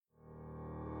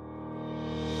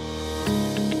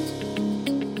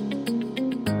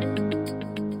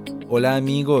Hola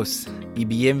amigos y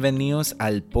bienvenidos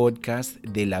al podcast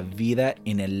de la vida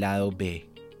en el lado B.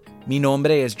 Mi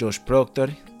nombre es Josh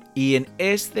Proctor y en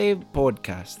este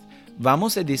podcast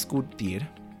vamos a discutir,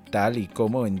 tal y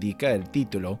como indica el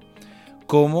título,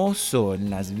 cómo son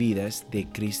las vidas de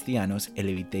cristianos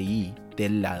LGBTI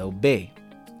del lado B.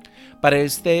 Para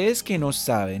ustedes que no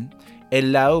saben,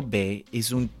 el lado B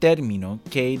es un término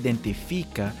que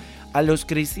identifica a los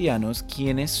cristianos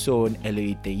quienes son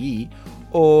LGBTI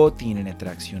o tienen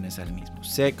atracciones al mismo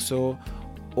sexo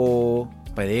o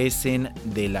padecen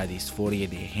de la disforia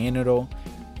de género,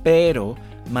 pero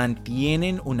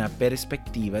mantienen una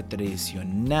perspectiva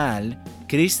tradicional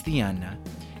cristiana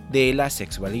de la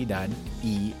sexualidad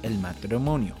y el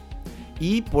matrimonio,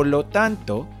 y por lo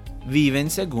tanto viven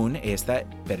según esta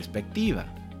perspectiva.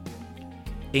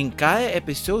 En cada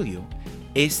episodio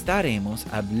estaremos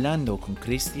hablando con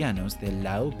cristianos del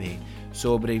lado B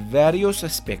sobre varios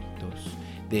aspectos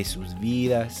de sus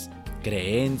vidas,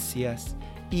 creencias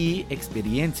y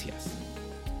experiencias.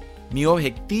 Mi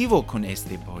objetivo con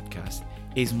este podcast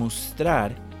es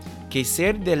mostrar que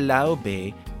ser del lado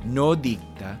B no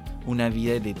dicta una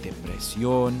vida de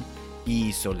depresión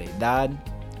y soledad,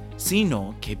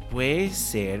 sino que puede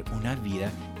ser una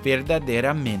vida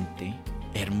verdaderamente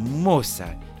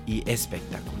hermosa y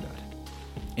espectacular.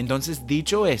 Entonces,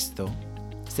 dicho esto,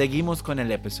 seguimos con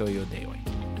el episodio de hoy.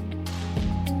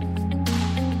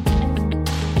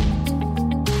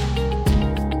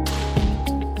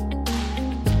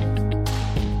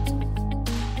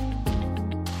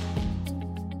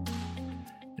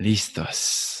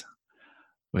 Listos.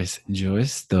 Pues yo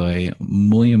estoy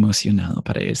muy emocionado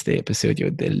para este episodio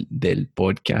del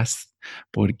podcast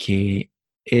porque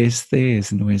este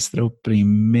es nuestro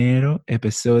primer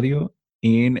episodio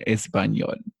en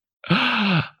español.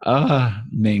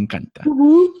 Me encanta.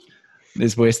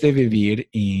 Después de vivir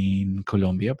en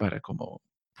Colombia para como,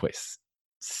 pues,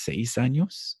 6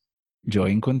 años, yo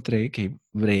encontré que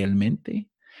realmente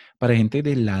para gente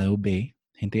del lado B,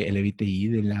 gente LGBTI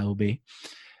del lado B,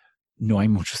 no hay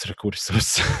muchos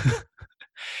recursos.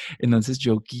 Entonces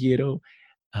yo quiero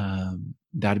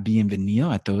dar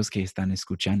bienvenido a todos que están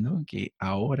escuchando, que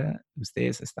ahora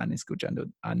ustedes están escuchando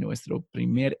a nuestro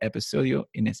primer episodio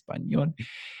en español.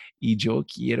 Y yo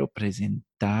quiero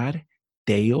presentar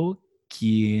Teo,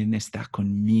 quien está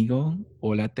conmigo.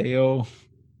 Hola, Teo.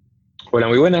 Hola,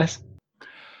 muy buenas.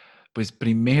 Pues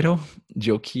primero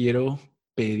yo quiero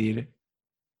pedir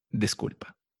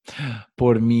disculpa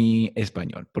por mi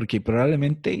español, porque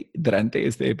probablemente durante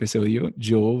este episodio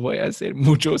yo voy a hacer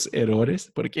muchos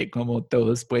errores, porque como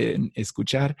todos pueden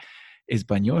escuchar,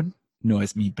 español no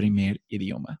es mi primer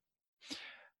idioma.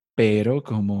 Pero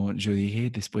como yo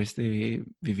dije, después de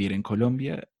vivir en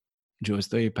Colombia, yo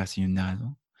estoy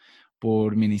apasionado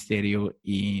por ministerio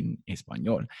en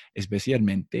español,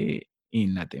 especialmente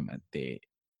en la tema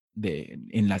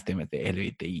en las temas de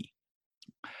LGBTI.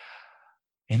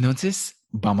 Entonces,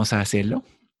 vamos a hacerlo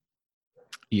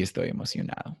y estoy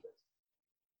emocionado.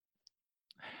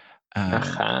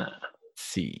 Ajá.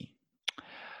 Sí.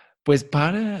 Pues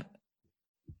para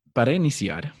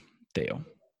iniciar, Teo,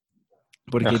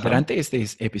 porque Ajá. durante este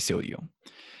episodio,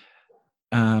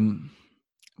 am,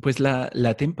 pues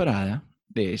la temporada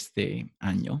de este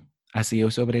año ha sido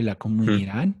sobre la Mm.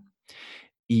 comunidad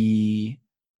y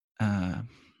ah,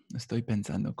 estoy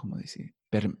pensando cómo decir,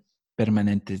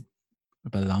 permanente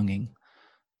belonging.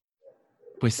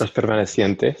 Los Pues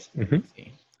permanecientes. Ujú.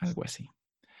 sí, algo así.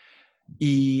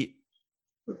 Y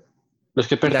Los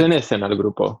que la, pertenecen al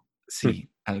grupo. Mm. sí,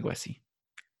 algo así.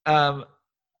 Am,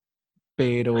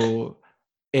 pero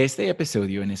este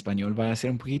episodio en español va a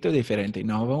ser un poquito diferente.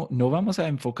 No vamos a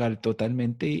enfocar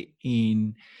totalmente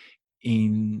en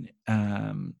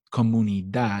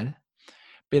comunidad,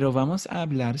 pero vamos a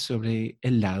hablar sobre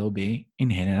el lado B en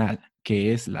general.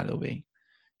 ¿Qué es lado B?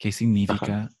 ¿Qué Ajá.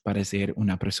 significa para ser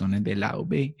una persona del lado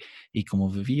B y cómo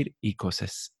vivir y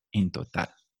cosas en total?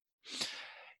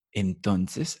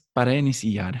 Entonces, para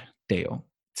iniciar, Teo,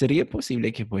 ¿sería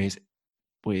posible que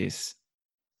pues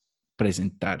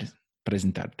presentar,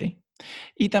 presentarte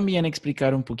y también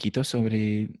explicar un poquito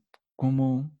sobre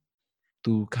cómo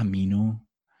tu camino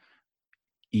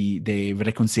y de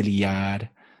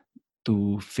reconciliar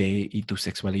tu fe y tu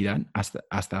sexualidad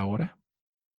hasta ahora?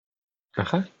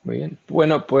 Ajá. Muy bien.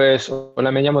 Bueno, pues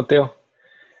hola, me llamo Teo.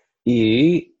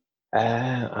 Y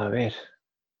a ver,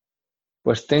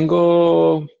 pues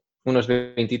tengo unos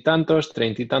veintitantos,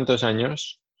 treinta y tantos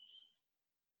años.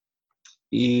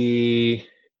 Y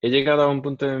he llegado a un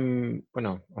punto a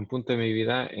un punto de mi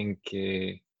vida en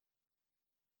que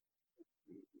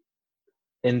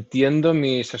entiendo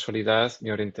mi sexualidad,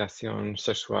 mi orientación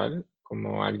sexual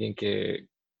como alguien que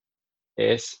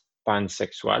es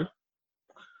pansexual.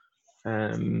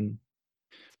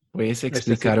 ¿Puedes Es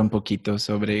explicar decir, un poquito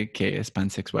sobre qué es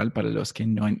pansexual para los que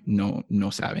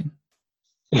no saben?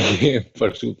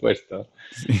 por supuesto.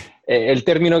 Sí. El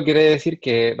término quiere decir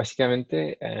que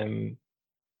básicamente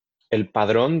el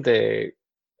padrón de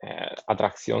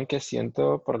atracción que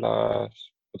siento por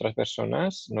las otras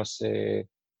personas no se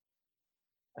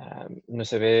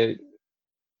ve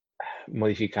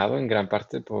modificado en gran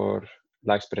parte por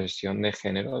la expresión de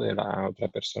género de la otra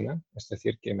persona. Es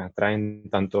decir, que me atraen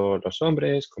tanto los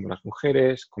hombres como las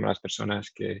mujeres, como las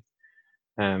personas que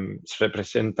se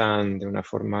representan de una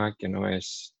forma que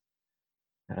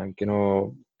que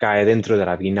no cae dentro de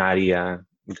la binaria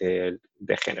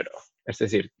de género. Es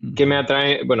decir, ¿qué me Ujú.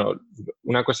 atrae? Bueno,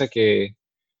 una cosa que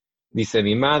dice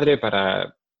mi madre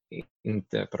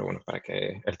pero bueno, para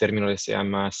que el término le sea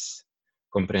más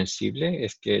comprensible,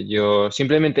 es que yo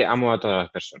simplemente amo a todas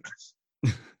las personas.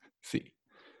 Sí.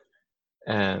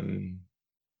 Em,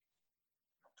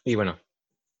 y bueno,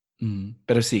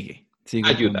 Pero sigue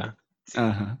ayuda, con... sí.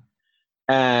 Ajá.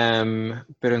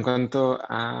 Pero en cuanto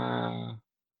a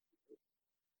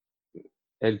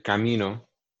el camino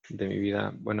de mi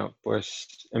vida, bueno,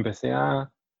 pues empecé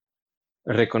a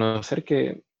reconocer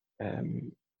que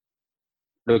em,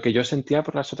 lo que yo sentía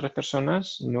por las otras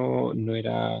personas no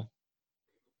era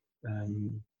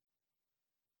em,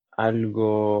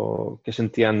 algo que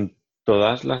sentían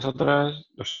todas las otras,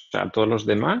 o sea, todos los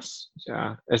demás. O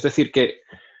sea, es decir, que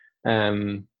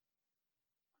em,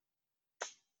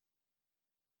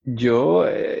 yo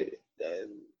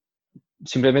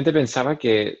simplemente pensaba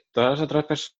que todas las otras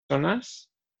personas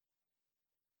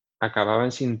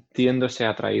acababan sintiéndose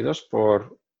atraídos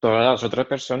por todas las otras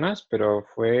personas, pero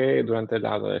fue durante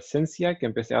la adolescencia que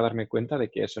empecé a darme cuenta de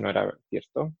que eso no era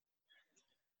cierto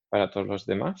para todos los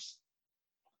demás.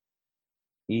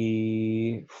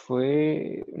 Y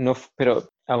no,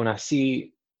 pero aún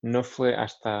así no fue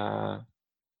hasta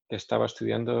que estaba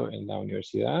estudiando en la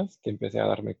universidad que empecé a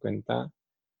darme cuenta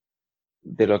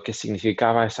de lo que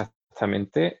significaba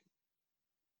exactamente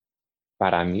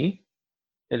para mí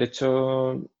el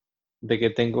hecho de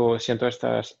que siento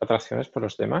estas atracciones por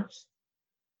los demás.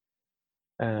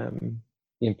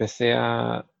 Y empecé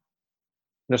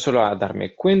no solo a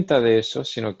darme cuenta de eso,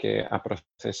 sino que a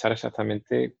procesar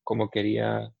exactamente cómo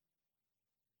quería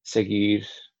seguir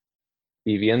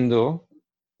viviendo,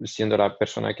 siendo la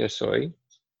persona que soy,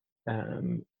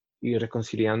 em, y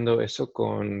reconciliando eso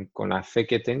con la fe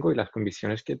que tengo y las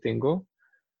convicciones que tengo,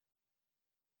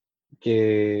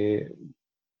 que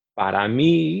para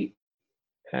mí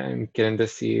quieren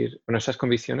decir, bueno, esas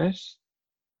convicciones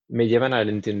me llevan al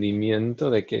entendimiento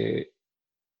de que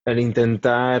el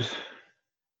intentar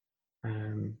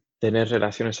tener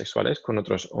relaciones sexuales con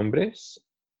otros hombres,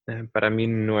 para mí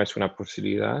no es una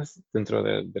posibilidad dentro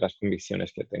de las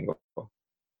convicciones que tengo.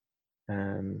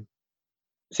 Em,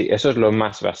 sí, eso es lo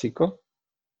más básico.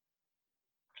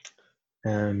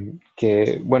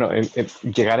 Que, bueno,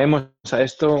 llegaremos a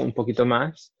esto un poquito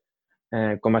más,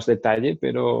 con más detalle,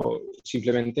 pero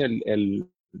simplemente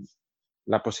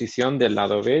la posición del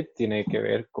lado B tiene que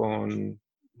ver con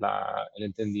el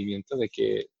entendimiento de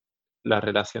que las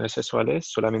relaciones sexuales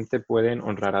solamente pueden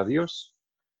honrar a Dios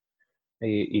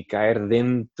y caer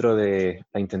dentro de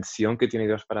la intención que tiene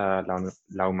Dios para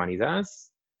la humanidad,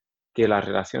 que las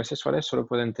relaciones sexuales solo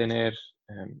pueden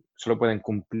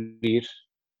cumplir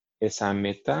esa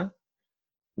meta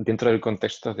dentro del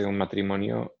contexto de un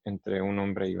matrimonio entre un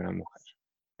hombre y una mujer.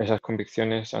 Esas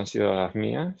convicciones han sido las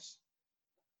mías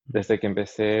desde que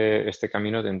empecé este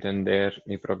camino de entender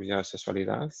mi propia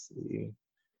sexualidad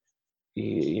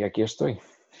y aquí estoy.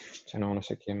 O sea, no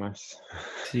sé qué más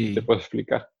te Sí. puedo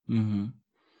explicar. Ujú.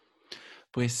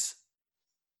 Pues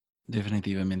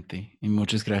definitivamente. Y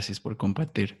muchas gracias por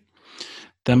compartir.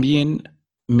 También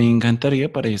me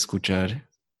encantaría para escuchar,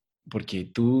 porque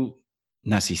tú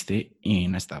naciste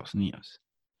en Estados Unidos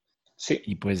Sí,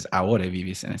 y pues ahora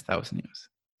vives en Estados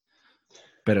Unidos,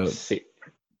 pero sí,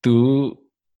 tú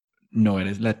no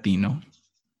eres latino.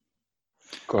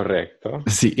 correcto.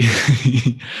 Sí.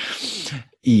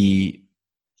 Y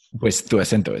pues tu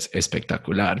acento es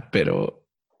espectacular, pero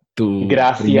tu primer...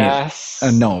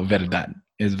 Gracias. no, verdad,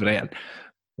 es real,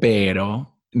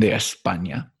 pero de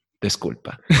España,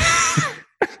 disculpa.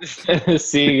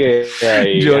 Sigue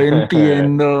ahí. Yo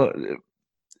entiendo,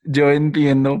 yo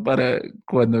entiendo para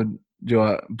cuando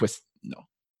yo, pues no,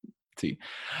 sí.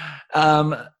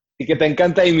 Am, Y que te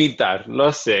encanta imitar,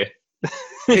 lo sé.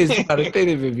 es parte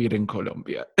de vivir en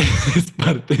Colombia, es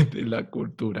parte de la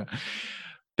cultura.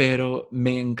 Pero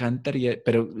me encantaría,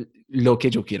 pero lo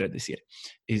que yo quiero decir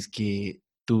es que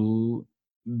tú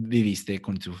viviste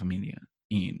con tu familia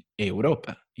en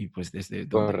Europa y pues desde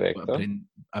donde tú Correcto.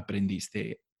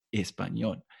 aprendiste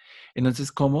español.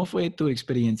 Entonces, ¿cómo fue tu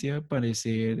experiencia para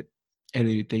ser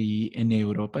LGBTI en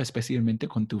Europa, especialmente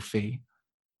con tu fe?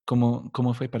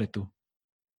 ¿Cómo fue para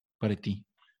ti?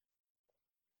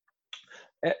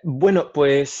 Bueno,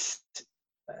 pues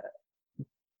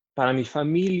para mi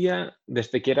familia,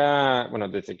 desde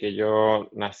que yo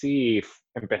nací,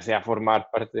 empecé a formar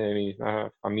parte de mi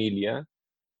misma familia.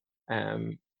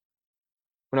 em,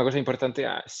 una cosa importante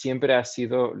siempre ha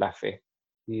sido la fe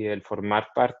y el formar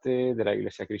parte de la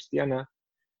iglesia cristiana.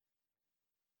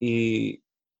 Y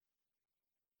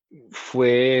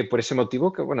fue por ese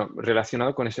motivo que, bueno,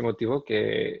 relacionado con ese motivo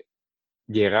que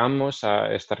llegamos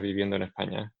a estar viviendo en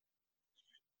España.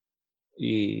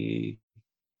 Y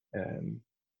em,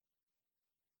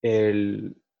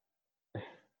 el,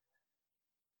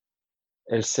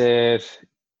 el ser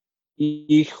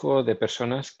hijo de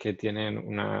personas que tienen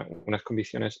unas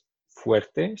convicciones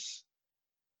fuertes,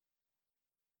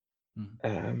 Mm,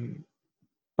 em,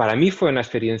 para mí fue una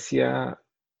experiencia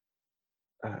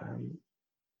em,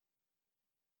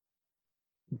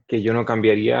 que yo no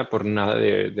cambiaría por nada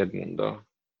del mundo.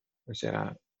 O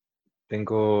sea,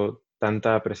 tengo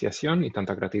tanta apreciación y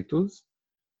tanta gratitud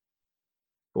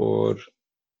por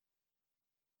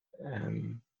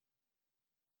em,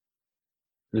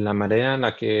 la manera en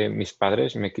la que mis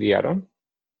padres me criaron.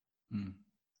 mm,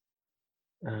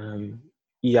 Am,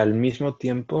 y al mismo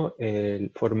tiempo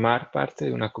el formar parte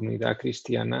de una comunidad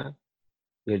cristiana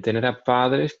y el tener a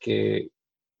padres que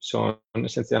son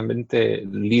esencialmente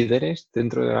líderes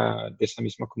dentro de esa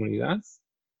misma comunidad,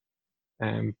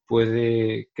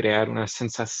 puede crear una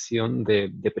sensación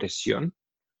de presión,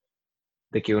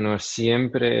 de que uno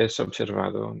siempre es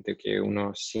observado, de que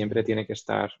uno siempre mm, tiene que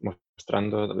estar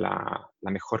mostrando la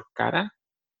mejor cara.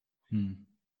 mm,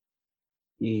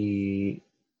 Y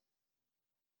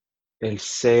el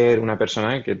ser una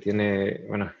persona que tiene,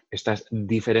 bueno, estas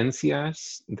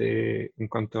diferencias en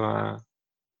cuanto a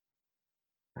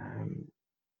am,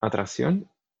 atracción,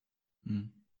 mm.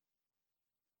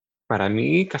 para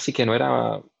mí casi que no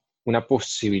era una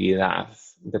posibilidad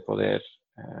de poder,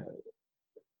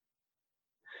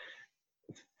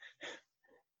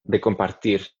 de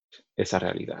compartir esa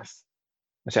realidad.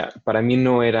 O sea, para mí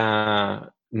no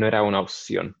era una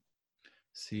opción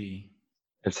Sí.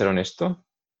 el ser honesto,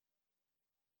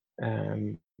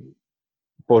 em,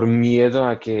 por miedo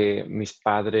a que mis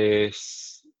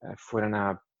padres fueran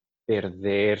a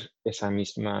perder esa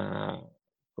misma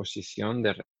posición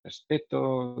de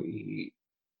respeto y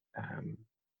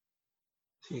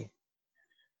sí,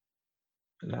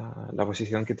 la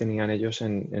posición que tenían ellos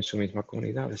en su misma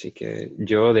comunidad. Así que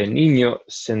yo de niño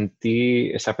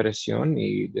sentí esa presión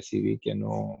y decidí que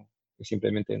no, que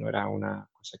simplemente no era una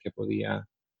cosa que podía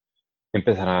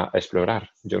empezar a explorar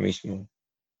yo mismo.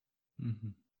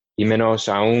 Ujú. Y menos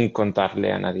aún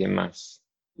contarle a nadie más.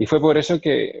 Y fue por eso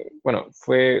que, bueno,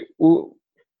 fue uno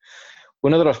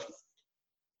de los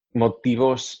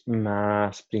motivos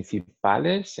más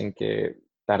principales en que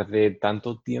tardé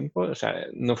tanto tiempo. O sea,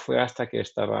 no fue hasta que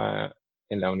estaba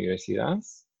en la universidad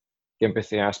que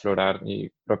empecé a explorar mi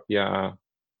propia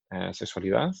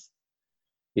sexualidad.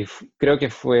 Y creo que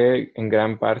fue en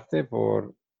gran parte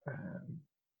por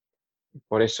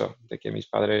eso, de que mis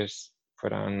padres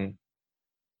fueran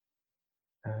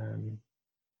em,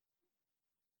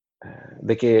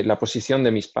 de que la posición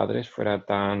de mis padres fuera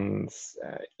tan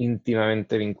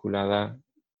íntimamente vinculada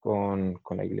con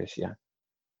la iglesia.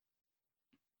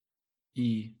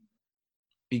 ¿Y,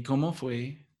 y cómo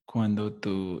fue cuando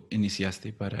tú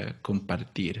iniciaste para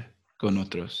compartir con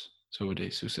otros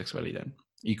sobre su sexualidad?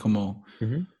 ¿Y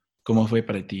Ujú. cómo fue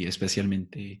para ti,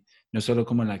 especialmente, no solo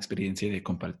como la experiencia de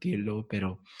compartirlo,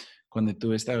 pero cuando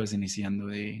tú estabas iniciando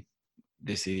de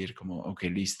decidir como, ok,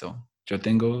 listo, yo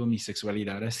tengo mi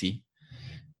sexualidad así,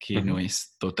 que no Ujú.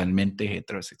 es totalmente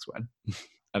heterosexual,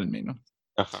 al menos.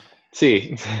 Ajá.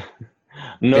 Sí,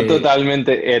 no Pe-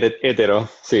 totalmente hetero,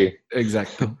 sí.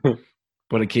 exacto.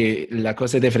 Porque la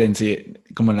cosa diferencia,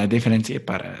 como la diferencia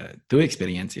para tu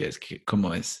experiencia es que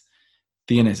como es,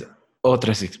 tienes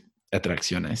otras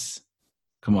atracciones,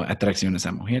 como atracciones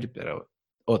a mujer, pero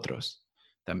otros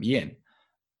también.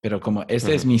 Pero como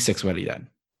esta es Ujú, mi sexualidad,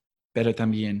 pero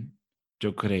también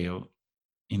yo creo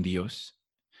en Dios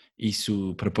y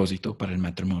su propósito para el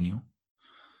matrimonio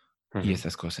y ujú.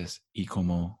 esas cosas. Y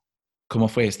cómo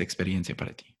fue esta experiencia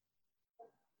para ti,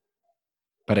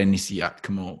 para iniciar,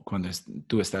 como cuando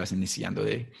tú estabas iniciando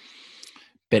de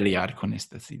pelear con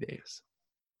estas ideas.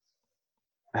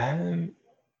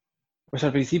 Pues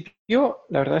al principio,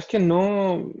 la verdad es que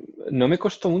no me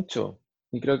costó mucho.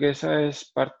 Y creo que esa es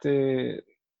parte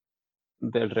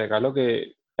del regalo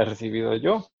que he recibido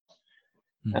yo.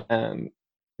 Mm, Em,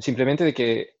 Simplemente de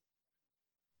que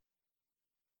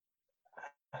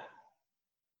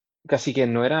casi que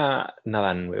no era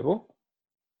nada nuevo.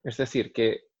 Es decir,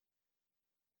 que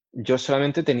yo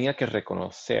solamente tenía que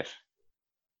reconocer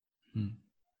mm,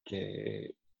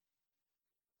 que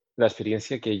la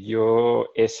experiencia que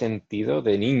yo he sentido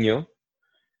de niño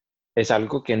es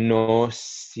algo que no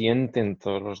sienten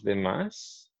todos los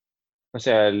demás. O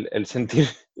sea, el sentir,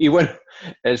 y bueno,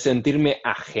 el sentirme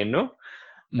ajeno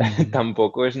mm.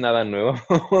 tampoco es nada nuevo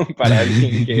para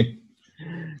alguien que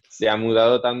se ha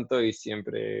mudado tanto y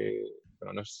siempre,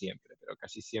 bueno, no siempre, pero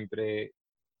casi siempre,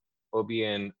 o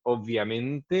bien,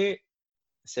 obviamente,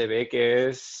 se ve que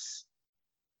es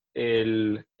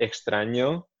el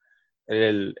extraño,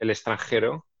 el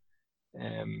extranjero,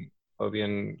 o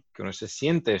bien que uno se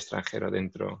siente extranjero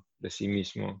dentro de sí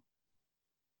mismo.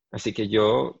 Así que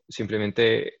yo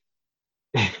simplemente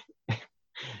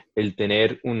el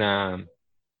tener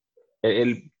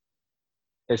el,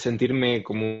 el sentirme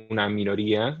como una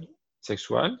minoría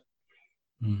sexual,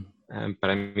 Mm.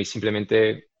 para mí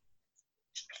simplemente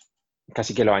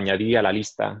casi que lo añadí a la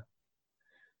lista.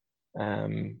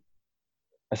 Um,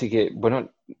 Así que,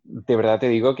 bueno, de verdad te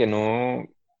digo que no,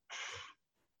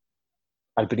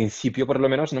 al principio por lo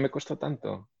menos no me costó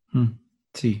tanto. Mm,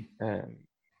 sí. Um,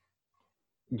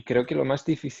 y creo que lo más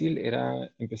difícil era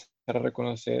empezar a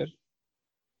reconocer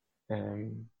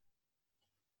um,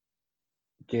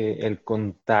 que el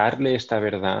contarle esta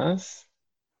verdad,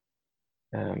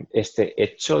 este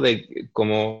hecho de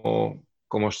cómo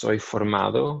soy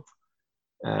formado,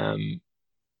 um,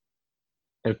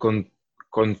 el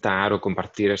contar o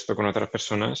compartir esto con otras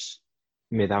personas,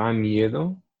 me daba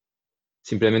miedo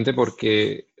simplemente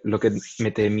porque lo que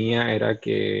me temía era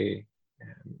que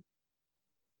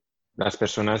las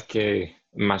personas que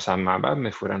más amaba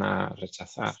me fueran a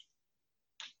rechazar.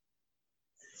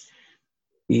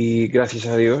 Y gracias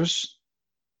a Dios,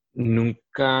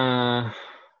 nunca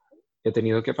he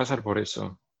tenido que pasar por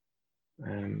eso.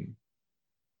 Um,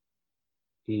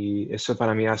 y eso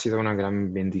para mí ha sido una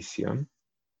gran bendición.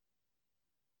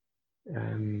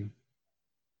 Um,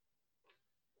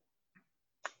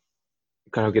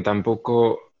 claro que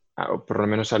tampoco, por lo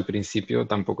menos al principio,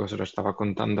 tampoco se lo estaba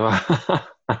contando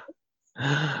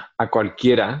a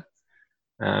cualquiera.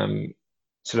 Um,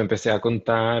 Se lo empecé a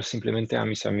contar simplemente a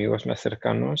mis amigos más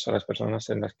cercanos, a las personas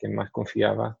en las que más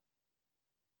confiaba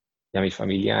y a mis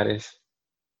familiares.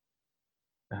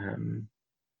 Um,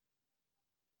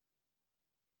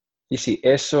 y sí,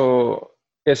 eso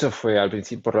fue al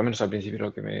principio, por lo menos al principio,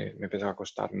 lo que me empezó a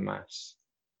costar más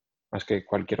que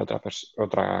cualquier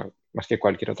más que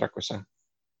cualquier otra cosa.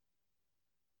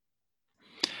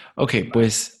 Ok,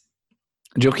 pues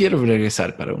yo quiero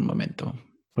regresar para un momento,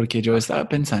 porque yo Ajá, estaba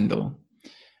pensando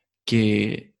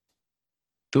que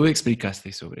tú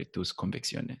explicaste sobre tus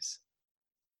convicciones,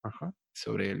 ajá.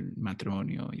 sobre el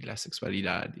matrimonio y la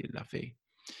sexualidad y la fe.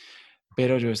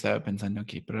 Pero yo estaba pensando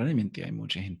que probablemente hay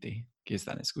mucha gente que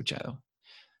están escuchando,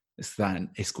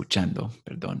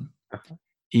 perdón, Ajá.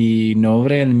 y no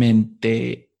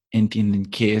realmente entienden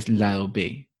qué es lado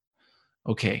B.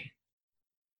 Ok,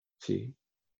 Sí,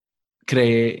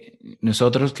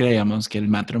 nosotros creemos que el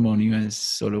matrimonio es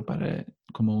solo para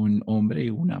como un hombre y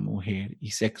una mujer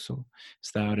y sexo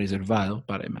está reservado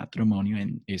para el matrimonio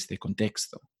en este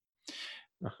contexto.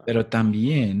 ajá, Pero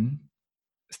también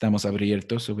estamos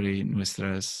abiertos sobre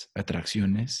nuestras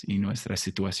atracciones y nuestra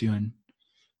situación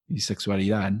y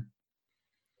sexualidad.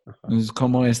 ajá, Entonces,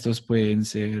 cómo estos pueden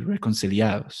ser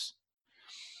reconciliados.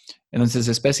 Entonces,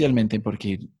 especialmente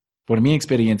porque por mi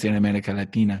experiencia en América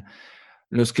Latina,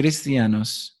 los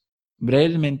cristianos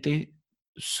realmente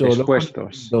solo conocen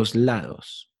expuestos. dos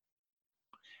lados.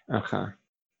 Ajá,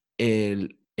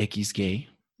 El X gay,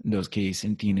 los que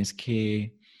dicen tienes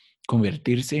que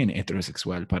convertirse en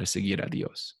heterosexual para seguir a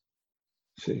Dios.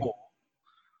 sí. O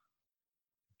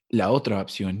la otra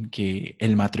opción, que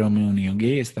el matrimonio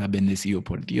gay está bendecido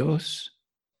por Dios,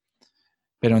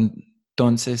 pero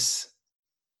entonces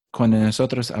cuando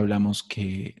nosotros hablamos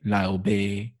que lado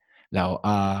B, lado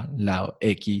A, lado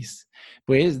X,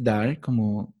 puedes dar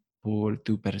como por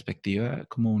tu perspectiva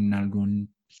como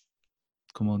algún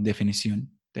como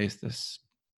definición de estos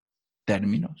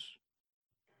términos.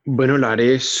 Bueno, lo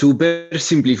haré súper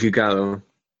simplificado.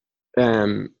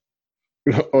 Em,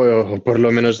 o por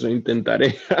lo menos lo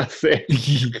intentaré hacer.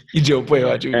 Y yo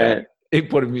puedo ayudar Eh,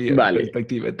 por mi vale,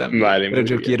 perspectiva también, vale, pero muy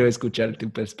yo bien. quiero escuchar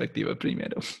tu perspectiva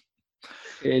primero.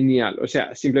 Genial. O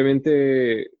sea,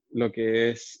 simplemente lo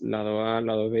que es lado A,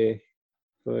 lado B,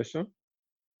 todo eso.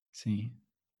 Sí.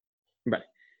 Vale.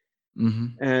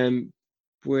 Ujú. Em,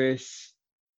 pues,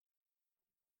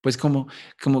 Pues como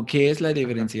 ¿qué es la ajá,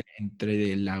 diferencia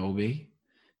entre el lado B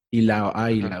y lado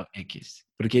A y ajá, lado X?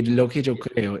 Porque lo que yo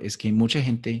creo es que mucha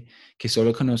gente que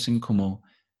solo conocen como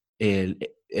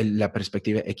la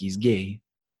perspectiva X gay,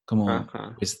 como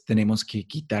ajá, pues tenemos que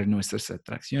quitar nuestras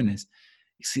atracciones.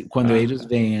 Cuando ellos ajá,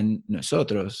 vean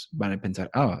nosotros, van a pensar,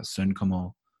 son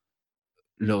como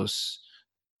los,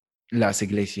 las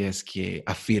iglesias que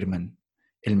afirman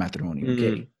el matrimonio mm,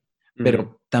 gay. mm,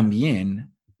 Pero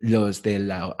también los del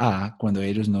lado A, cuando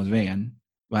ellos nos vean,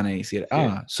 van a decir, sí,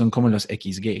 son como los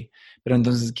X gay. Pero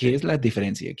entonces, ¿qué sí. es la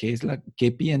diferencia?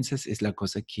 ¿Qué piensas es la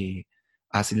cosa que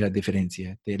hace la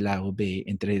diferencia del lado B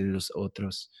entre los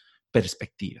otros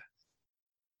perspectivas?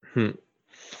 Mm.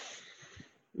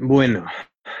 Bueno,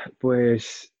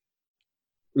 pues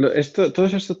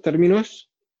todos estos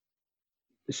términos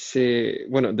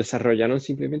bueno, desarrollaron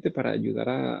simplemente para ayudar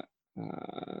a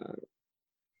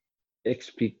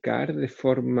explicar de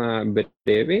forma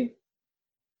breve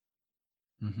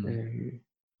Ujú. em,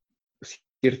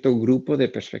 cierto grupo de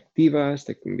perspectivas,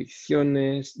 de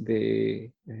convicciones,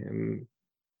 de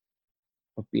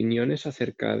opiniones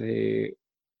acerca de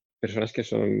personas que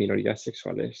son minorías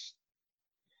sexuales.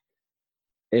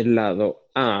 El lado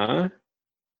A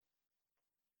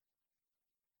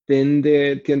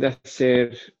tiende a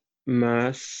ser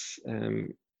más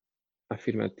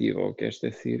afirmativo, que es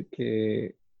decir,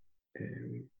 que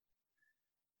em,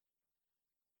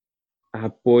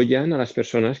 apoyan a las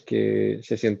personas que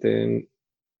se sienten,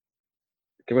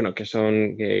 que bueno, que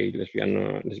son gay,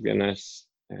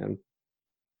 lesbianas,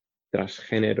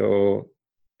 transgénero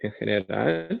en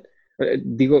general.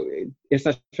 Digo,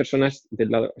 estas personas del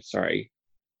lado, sorry,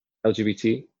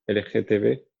 LGBT,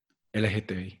 LGTB,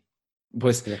 LGTBI.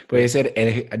 Pues puede LGTB.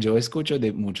 ser, yo escucho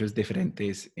de muchos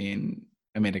diferentes en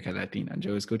América Latina.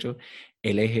 Yo escucho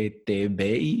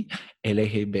LGTBI,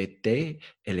 LGBT,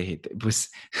 LGBT.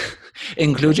 Pues Ajá.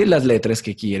 incluye las letras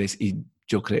que quieres y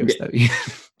yo creo Bien. está bien.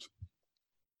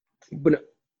 Bueno,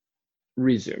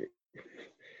 resume.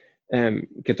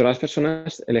 Que todas las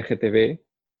personas LGTB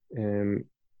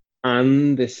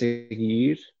han de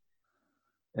seguir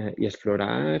y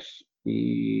explorar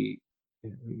y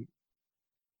em,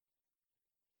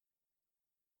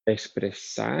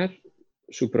 expresar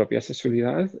su propia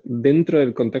sexualidad dentro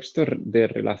del contexto de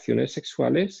relaciones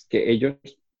sexuales que ellos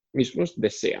mismos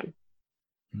desean.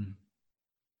 Mm,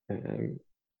 Eh,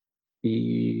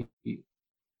 y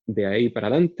de ahí para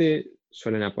adelante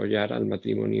suelen apoyar al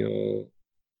matrimonio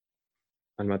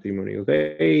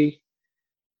gay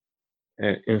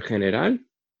en general,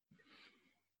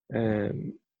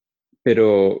 eh,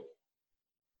 pero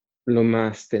lo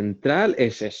más central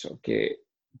es eso, que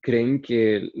creen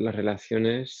que las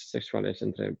relaciones sexuales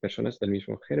entre personas del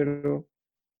mismo género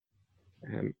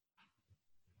eh,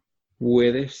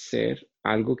 puede ser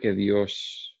algo que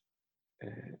Dios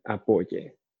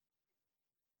apoye.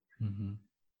 ujú,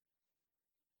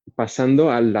 Pasando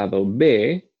al lado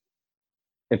B,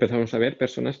 empezamos a ver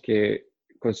personas que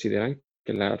consideran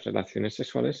que las relaciones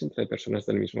sexuales entre personas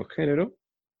del mismo género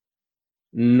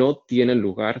no tienen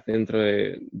lugar dentro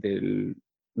del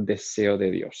deseo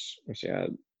de Dios. O sea,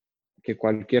 que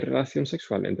cualquier relación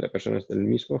sexual entre personas del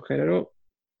mismo género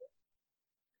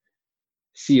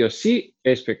sí o sí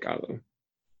es pecado.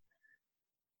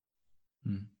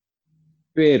 mm,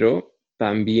 Pero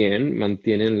también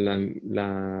mantienen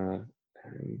la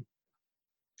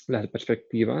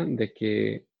perspectiva de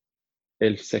que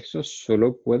el sexo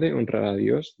solo puede honrar a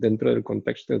Dios dentro del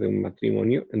contexto de un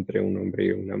matrimonio entre un hombre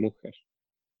y una mujer.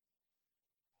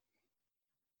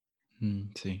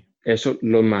 sí. Eso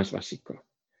lo más básico.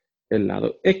 El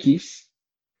lado X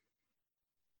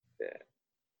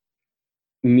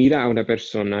mira a una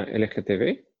persona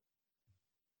LGTB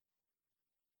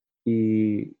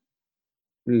y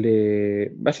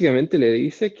básicamente le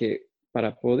dice que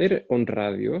para poder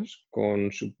honrar a Dios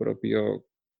con sus propios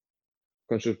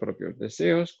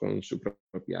deseos, con su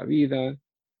propia vida,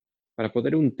 para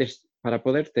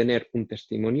poder tener un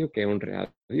testimonio que honre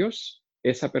a Dios,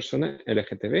 esa persona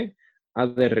LGTB ha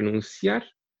de renunciar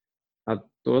a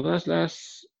todas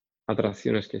las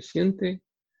atracciones que siente,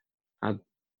 a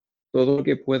todo lo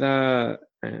que pueda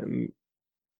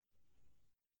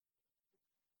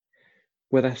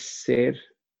ser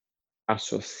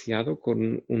asociado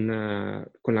con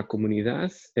la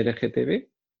comunidad LGTB,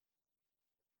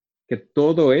 que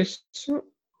todo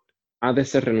eso ha de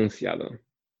ser renunciado.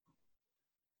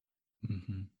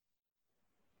 Ujú,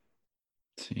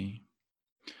 sí.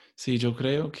 Sí, yo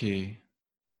creo que,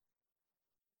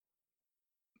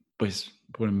 pues,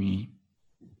 por mí,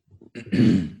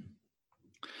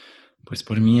 pues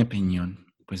por mi opinión,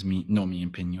 pues mi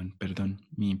opinión, perdón,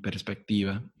 mi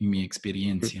perspectiva y mi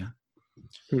experiencia.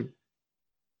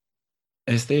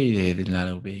 Esta idea del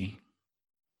lado B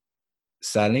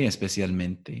sale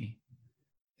especialmente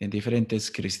en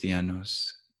diferentes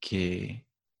cristianos que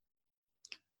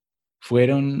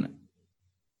fueron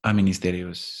a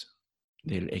ministerios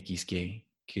del XG,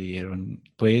 que dieron,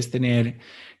 puedes tener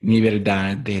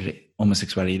libertad de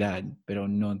homosexualidad, pero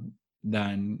no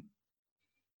dan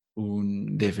una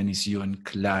definición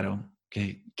claro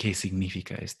qué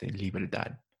significa esta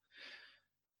libertad.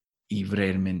 Y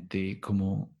realmente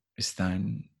cómo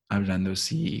están hablando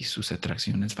si sus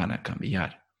atracciones van a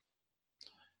cambiar.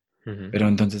 Pero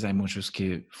entonces hay muchos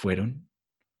que fueron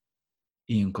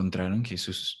y encontraron que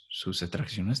sus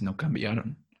atracciones no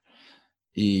cambiaron.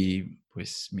 Y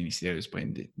pues ministerios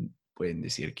pueden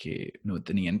decir que no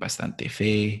tenían bastante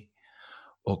fe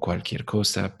o cualquier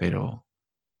cosa, pero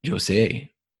yo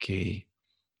sé que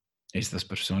estas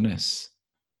personas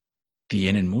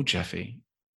tienen mucha fe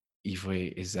y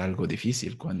es algo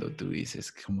difícil cuando tú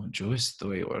dices como yo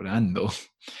estoy orando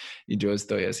y yo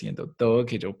estoy haciendo todo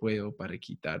que yo puedo para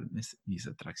quitar mis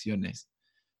atracciones,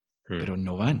 pero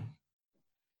no van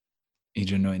y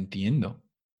yo no entiendo.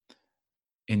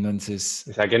 Entonces,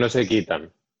 O sea, que no se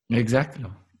quitan.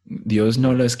 exacto, Dios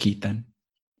no los quita,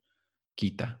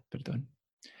 perdón.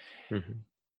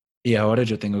 Y ahora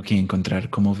yo tengo que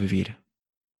encontrar cómo vivir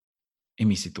en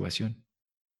mi situación.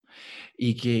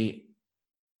 Y que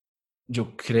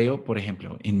yo creo, por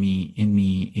ejemplo, en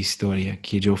mi historia,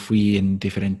 que yo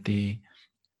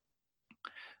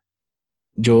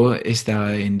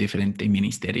estaba en diferentes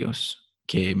ministerios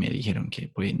que me dijeron que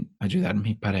pueden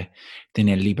ayudarme para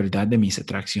tener libertad de mis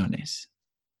atracciones.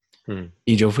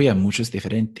 Y yo fui a muchos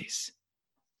diferentes,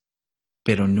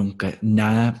 pero nunca,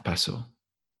 nada pasó.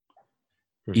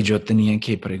 Y yo tenía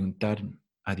que preguntar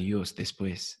a Dios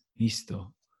después,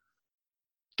 listo,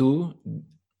 tú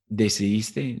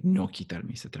decidiste no quitar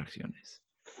mis atracciones.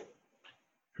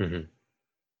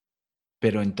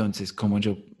 Pero entonces, ¿cómo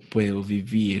yo puedo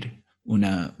vivir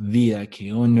una vida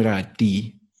que honra a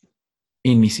ti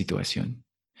en mi situación?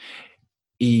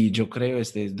 Y yo creo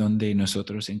este es donde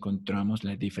nosotros encontramos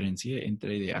la diferencia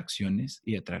entre de acciones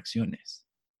y atracciones.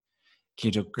 Que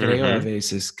yo creo a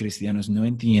veces cristianos no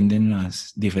entienden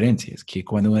las diferencias, que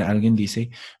cuando alguien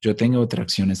dice yo tengo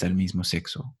atracciones al mismo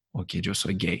sexo o que yo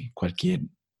soy gay, cualquier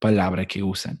palabra que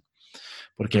usan,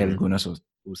 porque algunos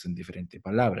usan diferentes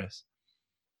palabras.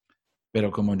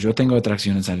 Pero como yo tengo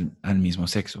atracciones al mismo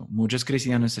sexo, muchos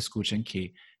cristianos escuchan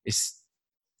que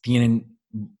tienen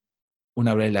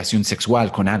una relación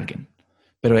sexual con alguien,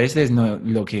 pero este es no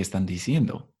lo que están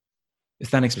diciendo.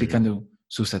 Están explicando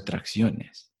sus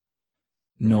atracciones,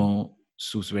 no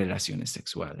sus relaciones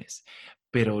sexuales.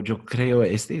 Pero yo creo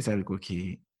este es algo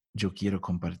que yo quiero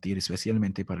compartir,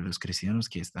 especialmente para los cristianos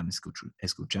que están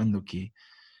escuchando, que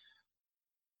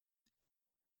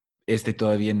este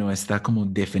todavía no está como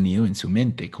definido en su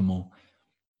mente, como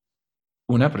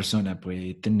una persona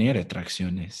puede tener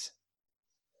atracciones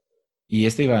y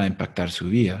este va a impactar su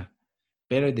vida,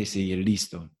 pero decidir,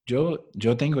 listo, yo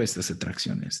tengo estas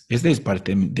atracciones, esta es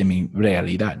parte de mi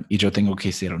realidad y yo tengo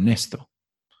que ser honesto,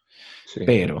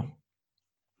 pero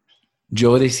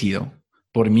yo decido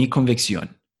por mi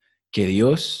convicción que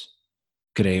Dios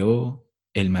creó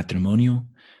el matrimonio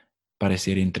para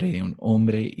ser entre un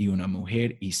hombre y una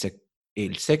mujer y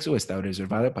el sexo está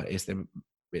reservado para esta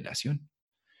relación.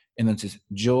 Entonces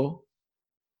yo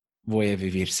voy a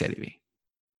vivir célibe.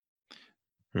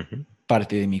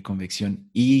 Parte de mi convicción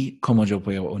y cómo yo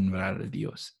puedo honrar a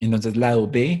Dios. Entonces, lado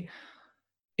B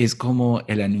es como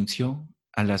el anuncio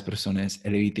a las personas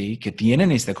LGBTI que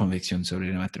tienen esta convicción sobre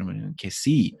el matrimonio, que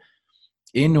sí,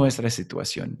 en nuestra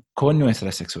situación, con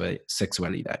nuestra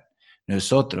sexualidad,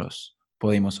 nosotros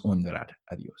podemos honrar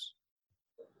a Dios.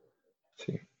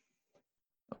 Sí.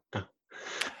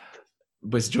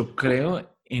 Pues yo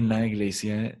creo en la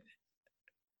iglesia,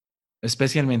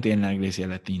 especialmente en la iglesia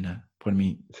latina, por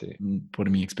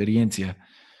mi experiencia,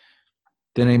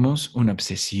 tenemos una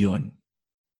obsesión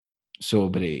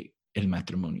sobre el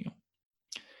matrimonio,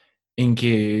 en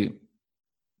que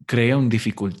crea una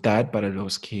dificultad para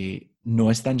los que no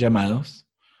están llamados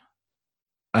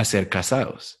a ser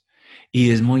casados. Y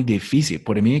es muy difícil,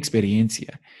 por mi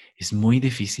experiencia, es muy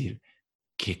difícil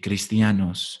que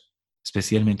cristianos,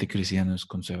 especialmente cristianos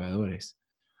conservadores,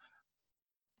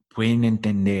 pueden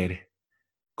entender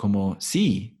como,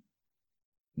 sí,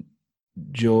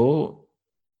 yo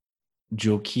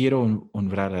quiero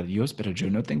honrar a Dios, pero yo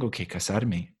no tengo que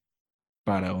casarme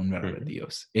para honrar a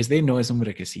Dios. Este no es un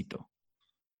requisito.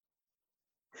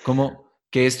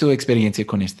 ¿Qué es tu experiencia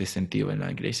con este sentido en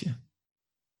la iglesia?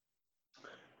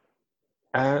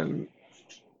 Am,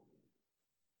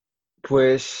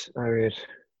 pues, a ver,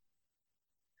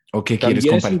 ¿O qué quieres también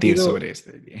he compartir sentido, sobre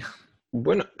este día?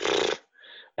 bueno,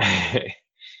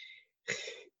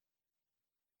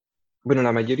 bueno,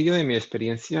 la mayoría de mi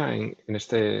experiencia en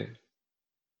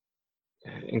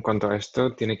cuanto a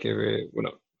esto tiene que ver,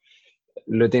 bueno,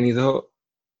 lo he tenido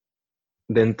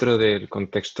dentro del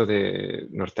contexto de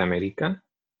Norteamérica,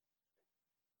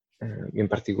 y en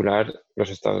particular los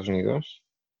Estados Unidos.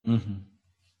 Ujú.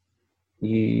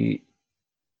 Y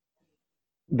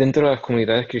dentro de las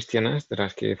comunidades cristianas de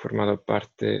las que he formado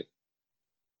parte,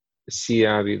 sí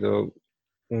ha habido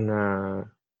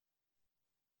una,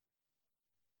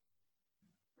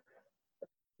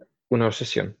 una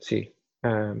obsesión, sí,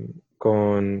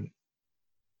 con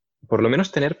por lo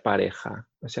menos tener pareja.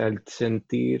 O sea, el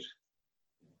sentirse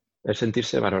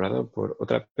valorado por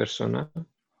otra persona,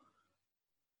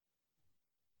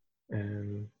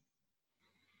 em,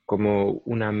 como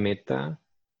una meta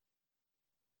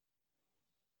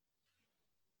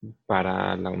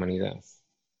para la humanidad.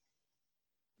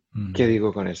 ¿Qué Mm.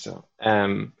 digo con eso?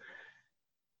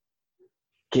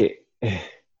 Que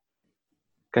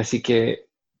casi que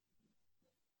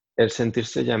el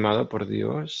sentirse llamado por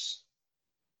Dios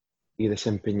y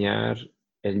desempeñar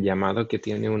el llamado que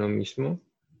tiene uno mismo,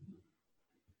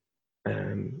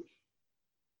 em,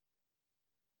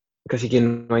 casi que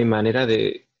no hay manera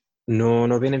de,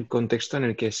 no ven el contexto en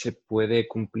el que se puede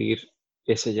cumplir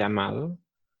ese llamado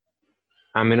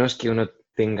a menos que uno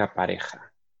tenga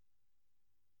pareja,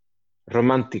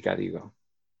 romántica digo,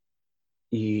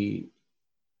 y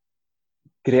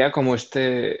crea como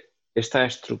esta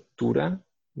estructura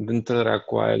dentro de la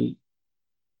cual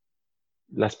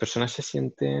las personas se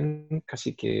sienten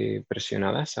casi que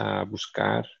presionadas a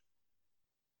buscar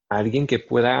a alguien que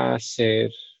pueda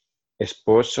ser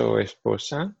esposo o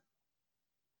esposa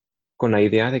con la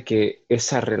idea de que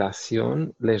esa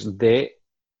relación les dé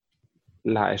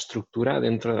la estructura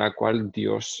dentro de la cual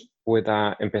Dios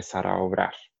pueda empezar a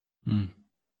obrar. Mm.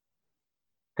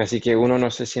 Casi que uno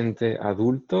no se siente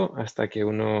adulto hasta que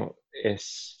uno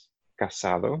es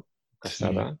casado, Sí.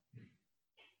 casada,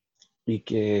 y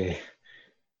que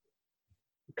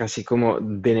casi como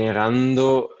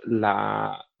denegando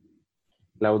la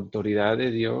autoridad de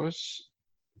Dios,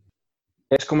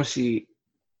 es como si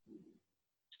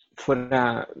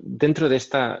fuera dentro de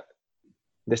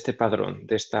este padrón,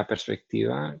 de esta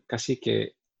perspectiva, casi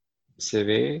que se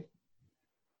ve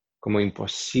como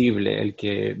imposible el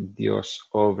que Dios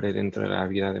obre dentro de la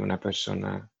vida de una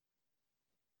persona Mm.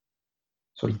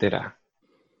 soltera.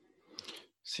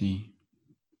 Sí.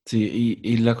 Sí,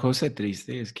 y la cosa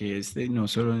triste es que este no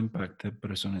solo impacta a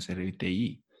personas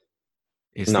LGBTI,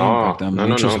 este No, impacta a no, no,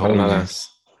 muchos no, para nada.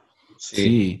 jóvenes. Sí.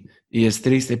 Sí, y es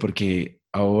triste porque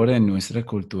ahora en nuestra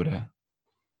cultura,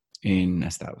 en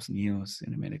Estados Unidos,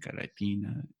 en América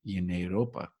Latina y en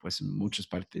Europa, pues en muchas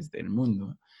partes del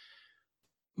mundo,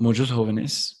 muchos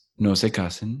jóvenes no se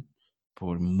casan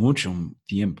por mucho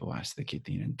tiempo hasta que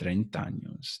tienen 30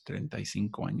 años,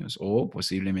 35 años o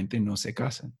posiblemente no se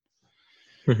casan.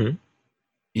 Ujú.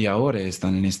 Y ahora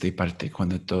están en esta parte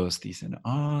cuando todos dicen,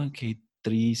 ah, qué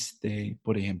triste.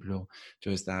 Por ejemplo,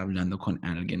 yo estaba hablando con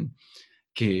alguien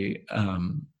que,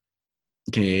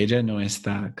 que ella no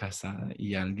está casada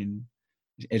y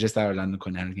ella estaba hablando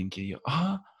con alguien que dijo,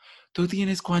 ah, ¿tú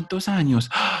tienes cuántos años?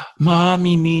 "Ah,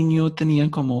 mi niño tenía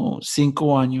como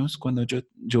 5 años cuando yo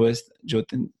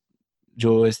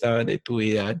estaba de tu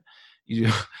edad. Y yo,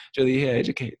 yo dije a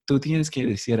ella que tú tienes que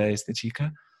decir a esta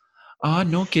chica, ah,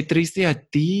 no, qué triste a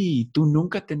ti. Tú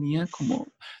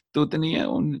tenías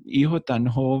un hijo tan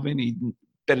joven y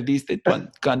perdiste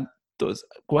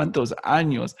cuántos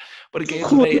años, Tu porque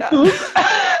es real, juventud.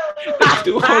 es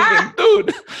tu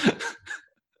juventud.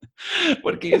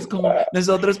 Porque es como,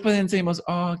 nosotros pensamos,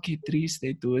 oh, qué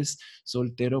triste, tú es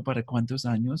soltero para cuántos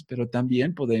años, pero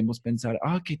también podemos pensar,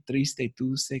 ah, qué triste,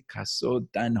 tú se casó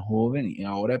tan joven y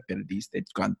ahora perdiste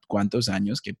cuántos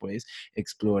años que puedes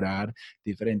explorar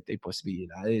diferentes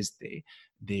posibilidades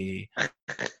de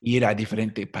ir a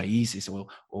diferentes países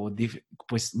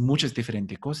pues muchas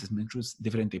diferentes cosas, muchas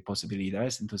diferentes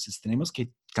posibilidades. Entonces tenemos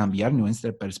que cambiar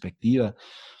nuestra perspectiva.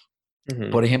 Ujú.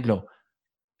 Por ejemplo,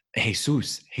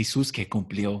 Jesús que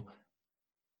cumplió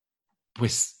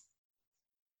pues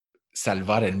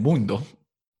salvar el mundo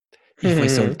y fue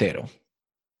Ujú. soltero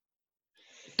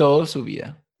toda su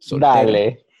vida, soltero.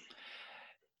 Vale.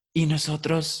 Y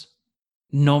nosotros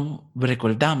no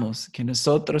recordamos que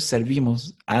nosotros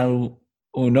servimos a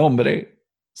un hombre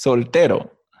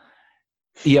soltero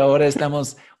y ahora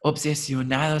estamos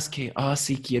obsesionados que,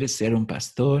 si quieres ser un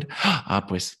pastor,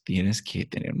 pues tienes que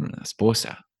tener una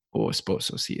esposa. o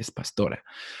esposo si es pastora.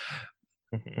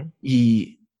 Ujú,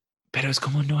 Pero es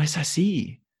como no es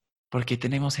así, porque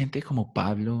tenemos gente como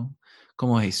Pablo,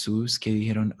 como Jesús, que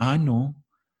dijeron, no,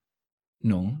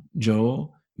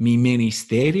 no, mi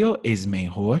ministerio es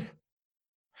mejor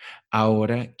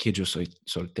ahora que yo soy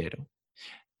soltero.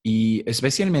 Y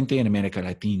especialmente en América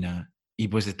Latina y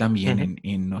pues también ujú.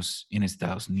 en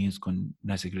Estados Unidos con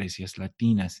las iglesias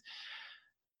latinas.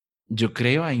 Yo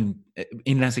creo en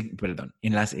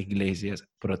las iglesias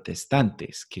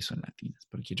protestantes que son latinas,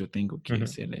 porque yo tengo que Ujú.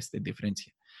 hacer esta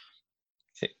diferencia.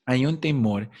 Sí, Hay un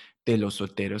temor de los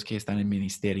solteros que están en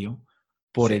ministerio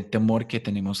por sí. el temor que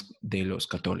tenemos de los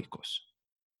católicos,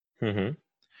 Ujú.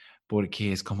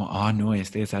 porque es como, no,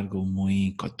 este es algo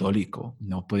muy católico,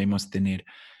 no podemos tener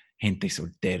gente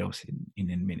solteros en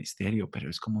el ministerio, pero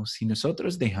es como si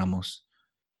nosotros dejamos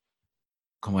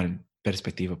como el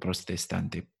perspectiva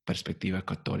protestante, perspectiva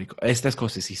católica, estas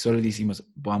cosas, y solo decimos,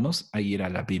 vamos a ir a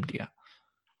la Biblia,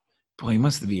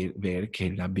 podemos ver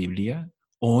que la Biblia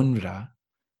honra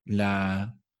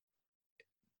la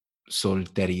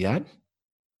solteridad,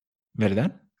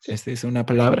 ¿verdad? Sí. ¿Esta es una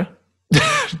palabra?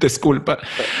 Disculpa,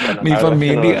 Bueno, mi la verdad es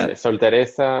que no lo sé. familia,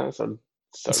 Soltereza, no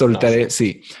soltaré, sé.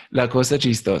 sí. La cosa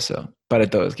chistosa para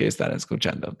todos que están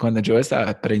escuchando, cuando yo estaba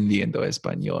aprendiendo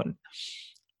español,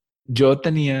 yo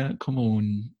tenía como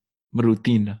una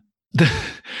rutina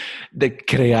de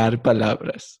crear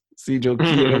palabras. Si yo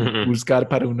quiero buscar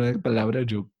para una palabra,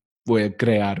 yo voy a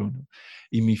crear uno.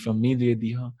 Y mi familia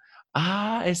dijo,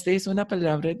 esta es una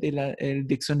palabra del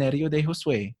diccionario de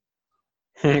Josué,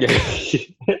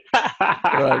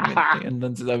 probablemente.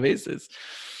 Entonces, a veces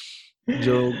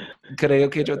yo creo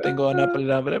que yo tengo una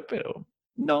palabra, pero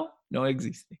no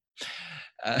existe.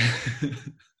 Ah,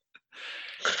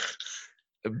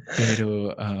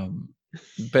 Pero,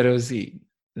 pero sí,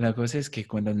 la cosa es que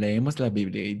cuando leemos la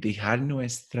Biblia y dejar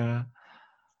nuestra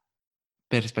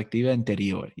perspectiva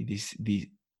anterior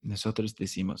y nosotros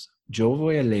decimos, yo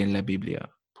voy a leer la Biblia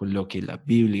por lo que la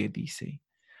Biblia dice,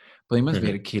 podemos Ujú.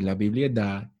 ver que la Biblia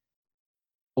da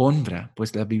honra,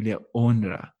 pues la Biblia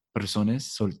honra personas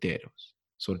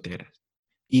solteras,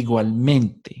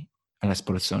 igualmente a las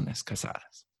personas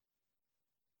casadas.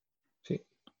 Sí.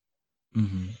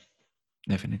 Ujú,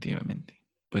 definitivamente.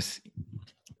 Pues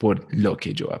por lo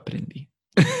que yo aprendí.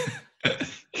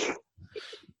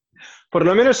 Por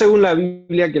lo menos según la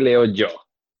Biblia que leo yo.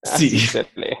 Sí, Así se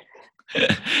lee.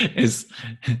 es,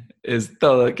 es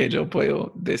todo lo que yo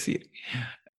puedo decir.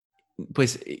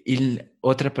 Pues, y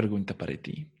otra pregunta para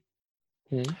ti.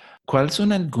 Mm. ¿Cuáles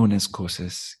son algunas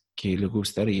cosas que le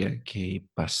gustaría que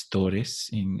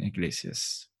pastores en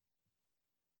iglesias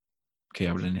que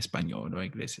hablan español o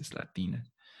iglesias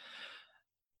latinas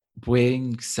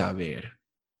pueden saber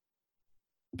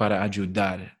para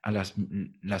ayudar a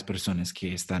las personas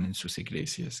que están en sus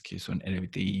iglesias, que son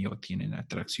LGBTI o tienen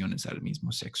atracciones al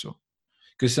mismo sexo?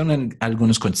 ¿Qué son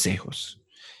algunos consejos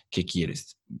que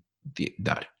quieres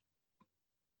dar?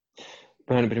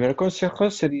 Bueno, el primer consejo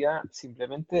sería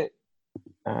simplemente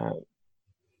ah,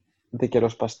 de que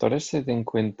los pastores se den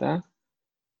cuenta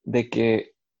de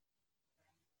que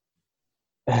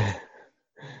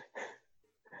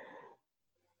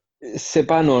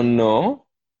sepan o no,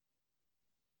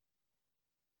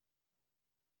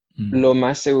 Mm, lo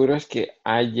más seguro es que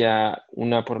haya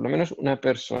por lo menos una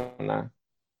persona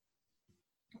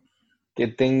que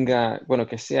tenga, bueno,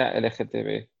 que sea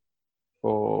LGTB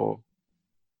o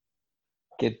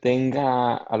que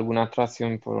tenga alguna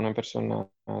atracción por una persona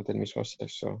del mismo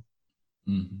sexo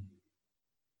ujú,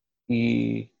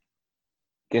 y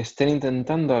que estén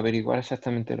intentando averiguar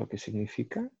exactamente lo que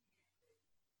significa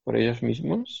por ellos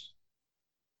mismos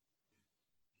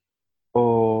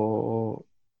o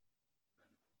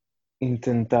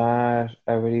intentar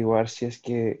averiguar si es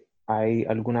que hay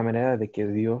alguna manera de que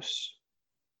Dios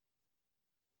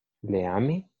le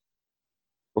ame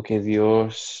o que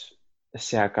Dios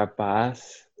sea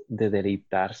capaz de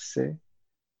deleitarse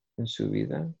en su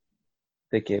vida,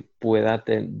 de que pueda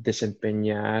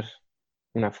desempeñar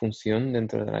una función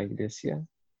dentro de la iglesia,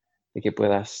 de que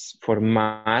puedas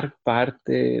formar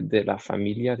parte de la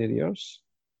familia de Dios,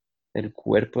 del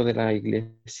cuerpo de la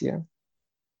iglesia.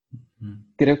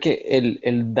 mm. Creo que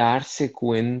el darse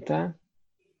cuenta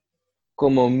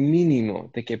como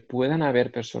mínimo de que puedan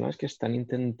haber personas que están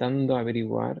intentando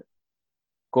averiguar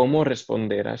cómo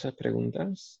responder a esas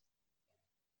preguntas,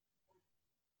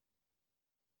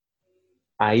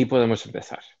 ahí podemos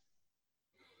empezar.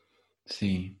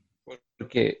 Sí,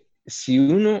 Porque si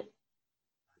uno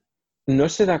no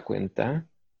se da cuenta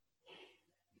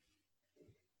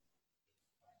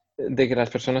de que las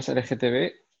personas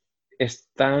LGTB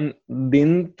están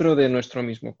dentro de nuestro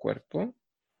mismo cuerpo.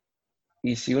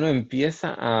 Y si uno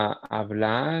empieza a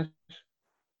hablar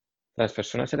las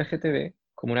personas LGTB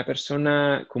como una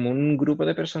persona, como un grupo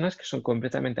de personas que son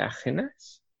completamente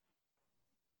ajenas,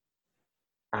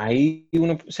 ahí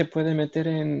uno se puede meter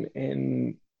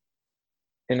en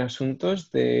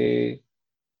asuntos de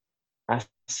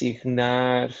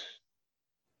asignar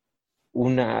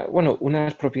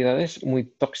unas propiedades muy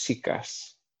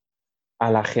tóxicas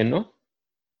al ajeno.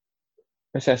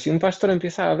 O sea, si un pastor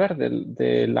empieza a hablar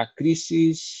de la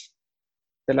crisis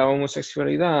de la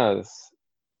homosexualidad,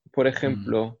 por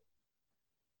Mm, ejemplo,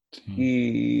 sí.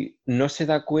 y no se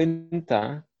da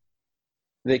cuenta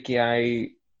de que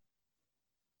hay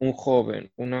un joven,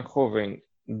 una joven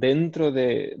dentro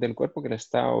del cuerpo que le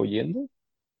está oyendo,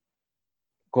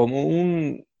 como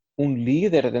un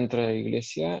líder dentro de la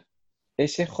iglesia,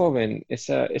 ese joven,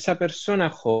 esa persona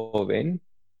joven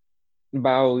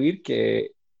va a oír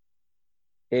que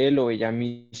él o ella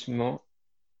mismo,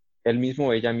 él mismo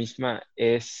o ella misma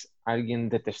es alguien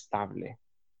detestable,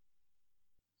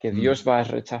 que Dios Mm, va a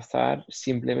rechazar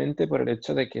simplemente por el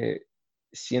hecho de que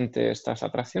siente estas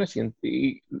atracciones.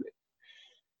 Y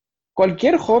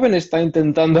cualquier joven está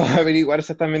intentando averiguar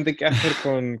exactamente qué hacer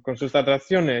con sus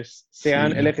atracciones,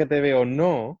 sean sí. LGTB o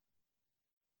no.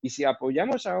 Y si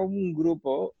apoyamos a un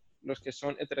grupo, los que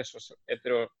son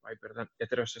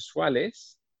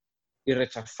heterosexuales, y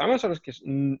rechazamos a los que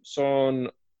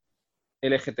son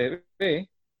LGTB,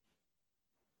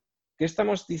 ¿qué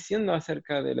estamos diciendo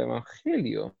acerca del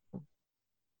Evangelio?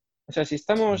 O sea, si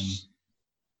Sí. estamos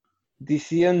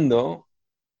diciendo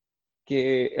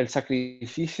que el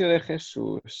sacrificio de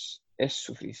Jesús es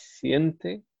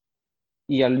suficiente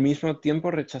y al mismo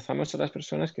tiempo rechazamos a las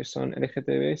personas que son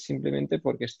LGTB simplemente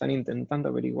porque están intentando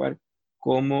averiguar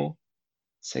cómo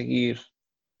seguir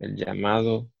el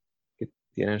llamado que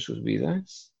tienen sus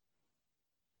vidas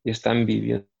y están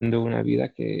viviendo una vida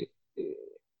que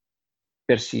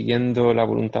persiguiendo la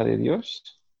voluntad de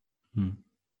Dios. Mm.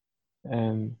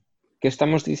 ¿Qué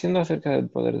estamos diciendo acerca del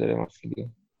poder del Evangelio?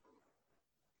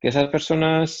 Que esas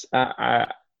personas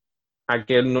a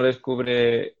que Él no les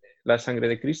cubre la sangre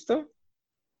de Cristo,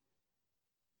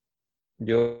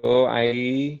 yo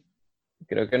ahí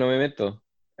creo que no me meto.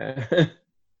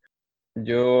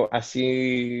 Yo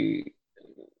así,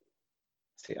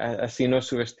 sí, así no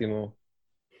subestimo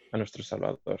a nuestro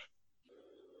Salvador.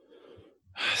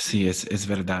 Sí, es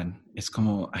verdad. Es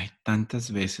como hay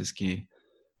tantas veces que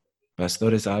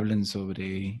pastores hablan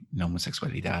sobre la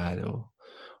homosexualidad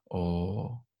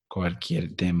o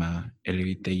cualquier tema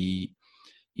LGBTI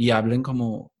y hablan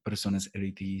como personas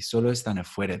LGBTI solo están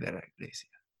afuera de la iglesia,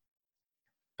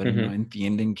 pero no Ujú,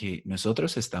 entienden que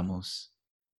nosotros estamos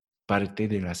parte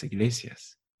de las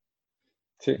iglesias.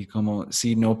 sí, Y como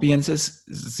si no piensas,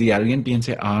 si alguien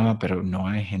piensa, pero no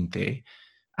hay gente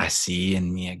así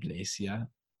en mi iglesia,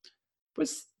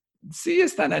 pues sí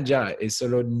están allá, es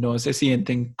solo no se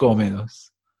sienten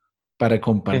cómodos para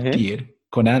ujú, compartir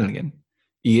con alguien.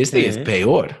 Y este es ujú,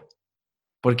 peor,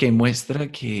 porque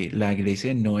muestra que la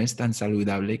iglesia no es tan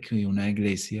saludable que una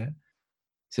iglesia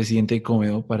se siente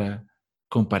cómodo para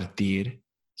compartir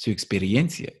su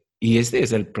experiencia. Y este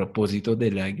es el propósito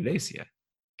de la iglesia,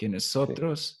 que sí,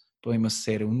 nosotros podemos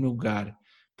ser un lugar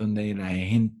donde la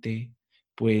gente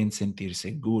puede sentir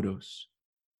seguros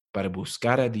para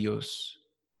buscar a Dios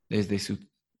desde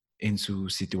en su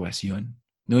situación.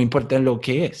 No importa lo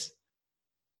que es,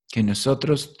 que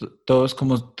nosotros, todos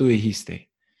como tú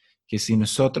dijiste, que si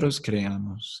nosotros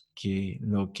creamos que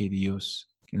lo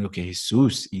que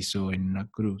Jesús hizo en la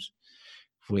cruz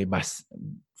fue,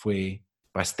 fue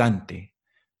bastante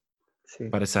sí,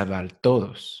 para salvar a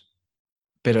todos,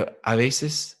 pero a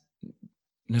veces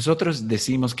nosotros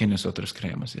decimos que nosotros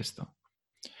creemos esto,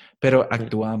 pero ujú.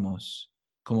 actuamos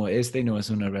como este no es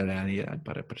una realidad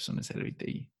para personas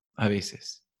LGBTI, a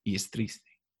veces, y es triste.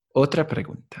 Otra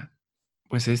pregunta.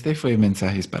 Pues este fue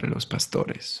mensajes para los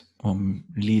pastores o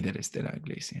líderes de la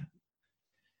iglesia.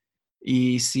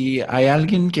 Y si hay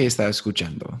alguien que está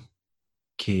escuchando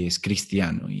que es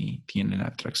cristiano y tiene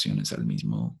atracciones al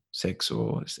mismo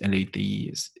sexo, es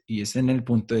LGBTI, y es en el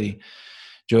punto de,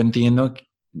 yo entiendo,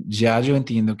 yo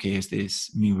entiendo que esta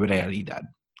es mi realidad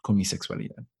con mi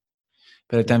sexualidad,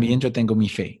 pero Ujú, también yo tengo mi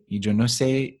fe y yo no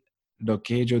sé lo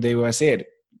que yo debo hacer,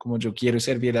 como yo quiero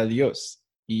servir a Dios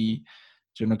y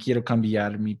yo no quiero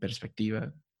cambiar mi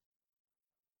perspectiva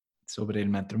sobre el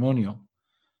matrimonio,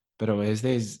 pero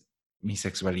es mi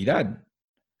sexualidad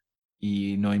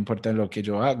y no importa lo que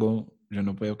yo hago, yo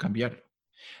no puedo cambiarlo.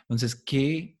 Entonces,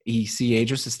 ¿qué? Y si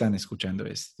ellos están escuchando,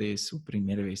 este es su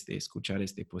primera vez de escuchar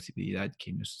esta posibilidad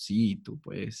que no, sí, tú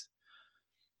puedes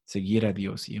seguir a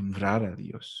Dios y honrar a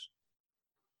Dios.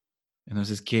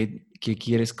 Entonces, ¿qué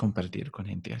quieres compartir con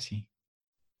gente así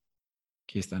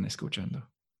que están escuchando?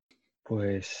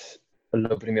 Pues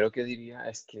lo primero que diría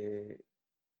es que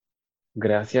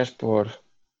gracias por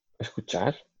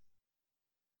escuchar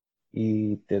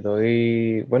y te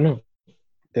doy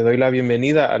la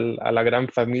bienvenida a la gran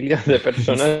familia de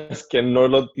personas que no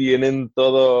lo tienen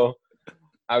todo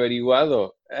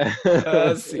averiguado.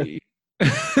 Ah, sí.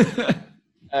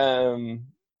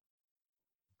 Am,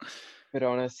 pero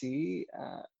aún así,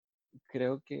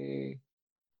 creo que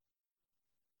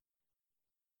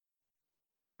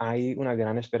hay una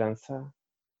gran esperanza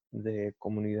de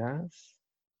comunidad,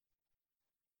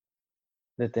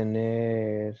 de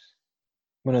tener,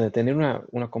 bueno, de tener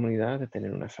una comunidad, de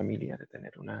tener una familia, de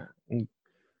tener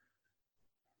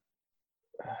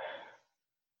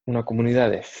una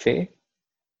comunidad de fe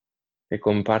que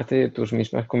comparte tus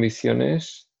mismas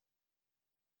convicciones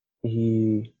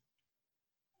y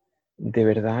de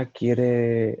verdad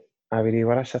quiere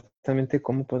averiguar exactamente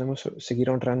cómo podemos seguir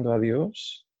honrando a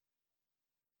Dios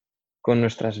con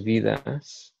nuestras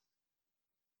vidas,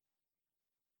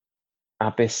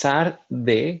 a pesar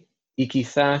de, y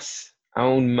quizás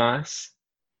aún más,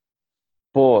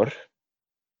 por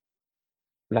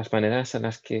las maneras en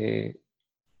las que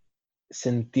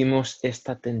sentimos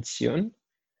esta tensión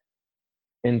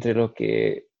entre lo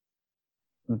que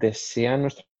desean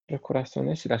nuestros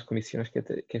corazones y las convicciones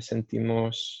que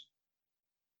sentimos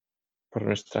por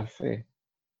nuestra fe.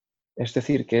 Es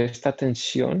decir, que esta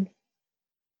tensión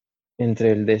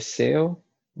entre el deseo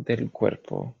del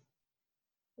cuerpo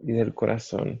y del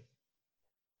corazón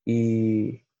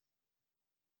y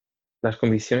las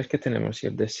convicciones que tenemos y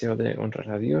el deseo de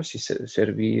honrar a Dios y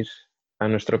servir a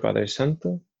nuestro Padre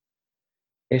Santo,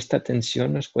 esta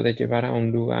tensión nos puede llevar a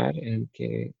un lugar en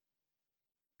que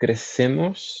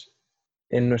crecemos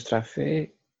en nuestra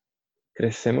fe,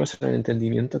 crecemos en el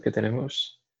entendimiento que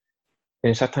tenemos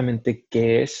en exactamente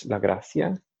qué es la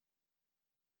gracia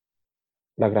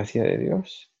de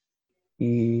Dios.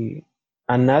 Y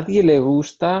a nadie le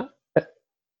gusta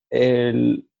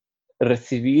el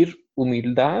recibir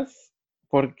humildad,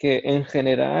 porque en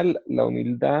general la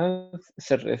humildad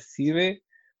se recibe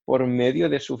por medio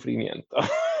de sufrimiento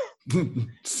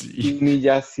y Sí.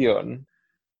 humillación,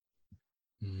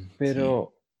 Sí.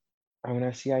 pero aún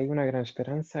así hay una gran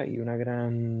esperanza y hay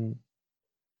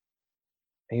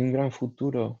un gran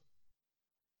futuro.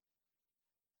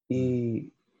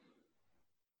 Y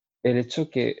el hecho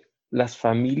que las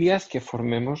familias que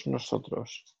formemos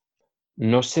nosotros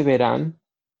no se verán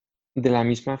de la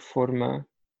misma forma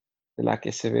de la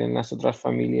que se ven las otras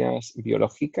familias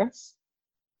biológicas,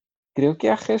 creo que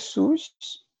a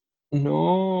Jesús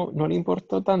no le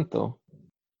importó tanto.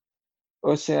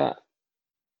 O sea,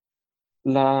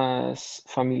 las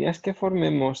familias que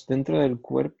formemos dentro del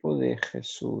cuerpo de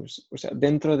Jesús, o sea,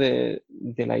 dentro de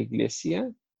la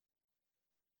iglesia,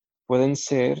 pueden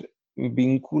ser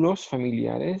vínculos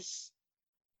familiares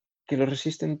que lo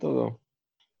resisten todo.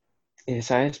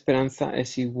 Esa esperanza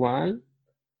es igual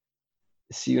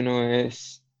si uno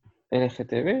es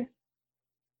LGTB,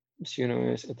 si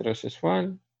uno es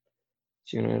heterosexual,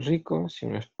 si uno es rico, si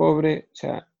uno es pobre. O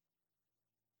sea,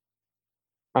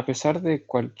 a pesar de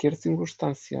cualquier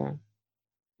circunstancia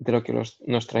de lo que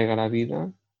nos traiga la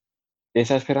vida,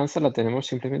 esa esperanza la tenemos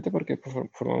simplemente porque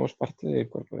formamos parte del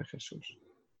cuerpo de Jesús.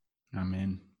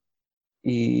 Amén.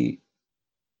 Y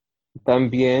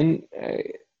también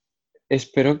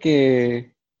espero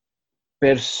que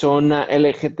persona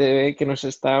LGTB que nos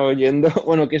está oyendo,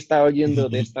 bueno, que está oyendo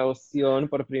de esta opción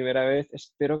por primera vez,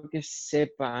 espero que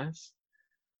sepas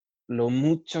lo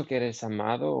mucho que eres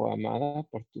amado o amada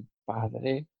por tu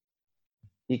Padre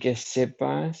y que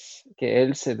sepas que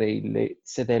Él se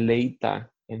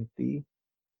deleita en ti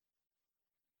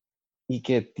y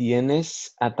que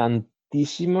tienes a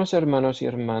tantísimos hermanos y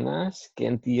hermanas que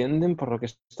entienden por lo que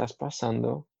estás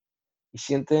pasando y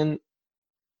sienten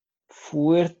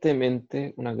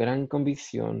fuertemente una gran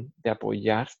convicción de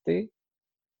apoyarte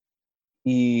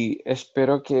y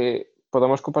espero que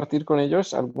podamos compartir con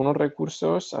ellos algunos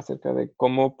recursos acerca de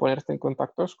cómo ponerte en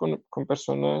contacto con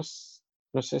personas.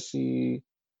 No sé si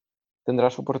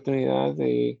tendrás oportunidad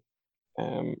de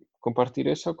compartir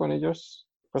eso con ellos,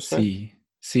 Josué. Sí,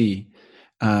 sí.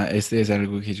 Este es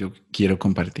algo que yo quiero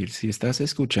compartir. Si estás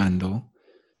escuchando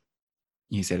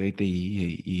y es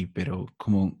LGTBI, pero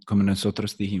como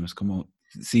nosotros dijimos, como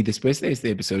si después de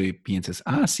este episodio piensas,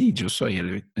 sí, yo soy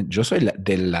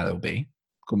del lado B,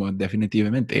 como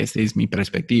definitivamente, esta es mi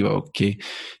perspectiva, o que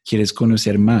quieres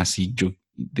conocer más y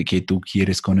de que tú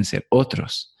quieres conocer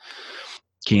otros,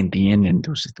 que entienden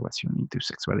tu situación y tu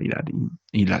sexualidad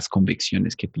y las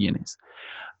convicciones que tienes.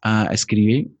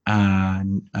 Escribe a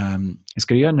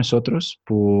nosotros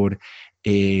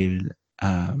el,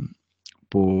 um,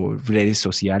 por redes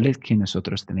sociales que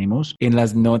nosotros tenemos. En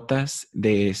las notas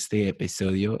de este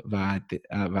episodio va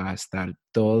a estar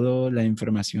toda la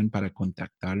información para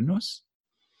contactarnos.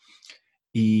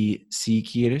 Y si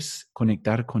quieres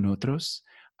conectar con otros,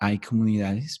 hay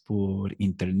comunidades por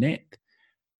internet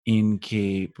en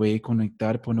que puede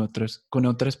conectar con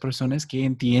otras personas que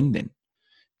entienden,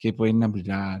 que pueden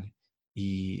hablar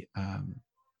y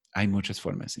hay muchas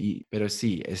formas. Pero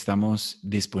sí, estamos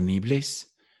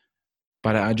disponibles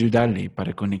para ayudarle,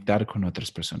 para conectar con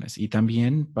otras personas y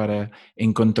también para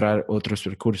encontrar otros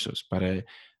recursos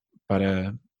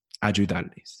para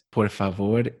ayudarles. Por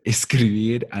favor,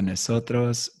 escribir a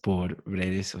nosotros por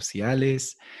redes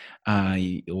sociales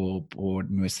o por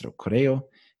nuestro correo,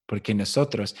 porque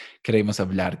nosotros queremos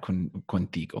hablar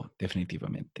contigo,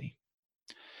 definitivamente.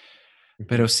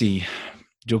 Pero sí,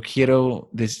 yo quiero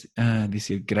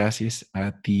decir gracias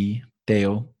a ti,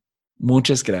 Teo.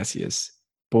 Muchas gracias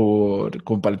por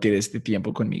compartir este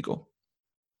tiempo conmigo.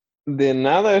 De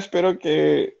nada, espero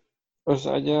que os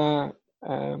haya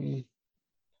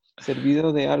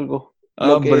servido de algo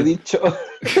lo que he Hombre, dicho.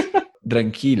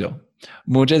 tranquilo.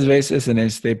 Muchas veces en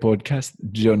este podcast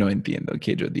yo no entiendo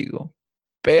qué yo digo,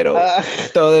 pero Ah,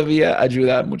 todavía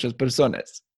ayuda a muchas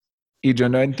personas. Y yo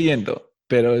no entiendo,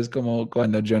 pero es como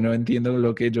cuando yo no entiendo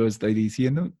lo que yo estoy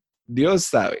diciendo, Dios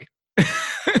sabe.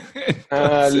 Entonces,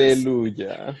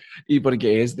 aleluya. y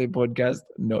porque este podcast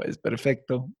no es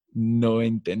perfecto, no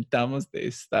intentamos de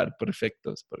estar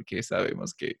perfectos porque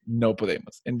sabemos que no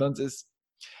podemos. Entonces,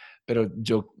 pero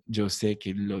yo sé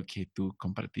que lo que tú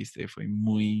compartiste fue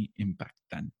muy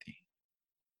impactante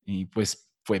y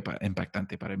pues fue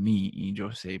impactante para mí y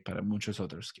yo sé para muchos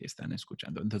otros que están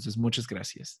escuchando. Entonces, muchas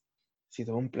gracias. Ha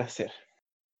sido un placer.